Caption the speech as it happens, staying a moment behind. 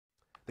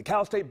The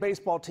Cal State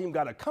baseball team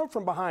got a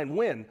come-from-behind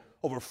win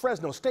over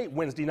Fresno State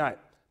Wednesday night.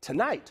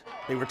 Tonight,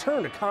 they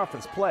return to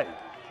conference play.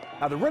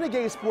 Now, the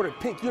Renegades sported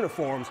pink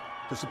uniforms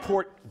to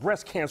support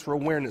Breast Cancer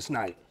Awareness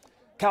Night.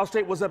 Cal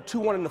State was up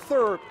 2-1 in the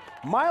third.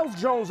 Miles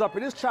Jones up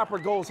at his chopper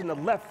goes in the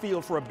left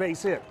field for a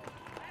base hit.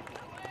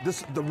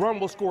 The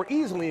run will score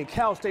easily, and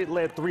Cal State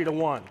led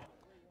 3-1.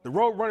 The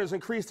Roadrunners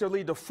increased their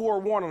lead to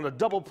 4-1 on a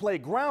double play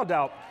ground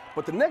out,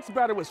 but the next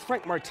batter was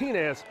Frank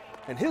Martinez,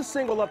 and his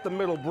single up the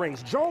middle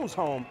brings Jones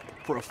home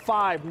for a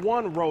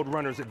 5-1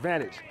 Roadrunners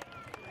advantage.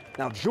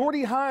 Now,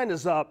 Jordy Hine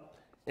is up,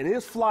 and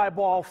his fly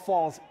ball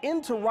falls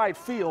into right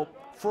field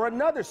for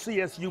another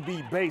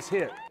CSUB base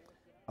hit.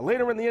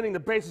 Later in the inning, the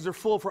bases are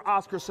full for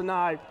Oscar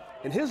Sinai,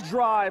 and his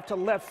drive to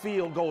left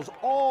field goes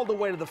all the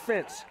way to the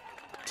fence.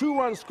 2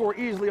 runs score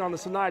easily on the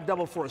Sinai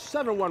double for a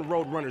 7-1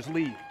 Roadrunners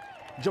lead.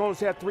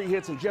 Jones had 3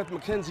 hits, and Jeff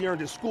McKenzie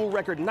earned his school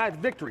record 9th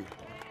victory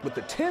with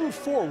the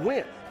 10-4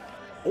 win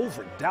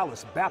over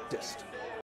Dallas Baptist.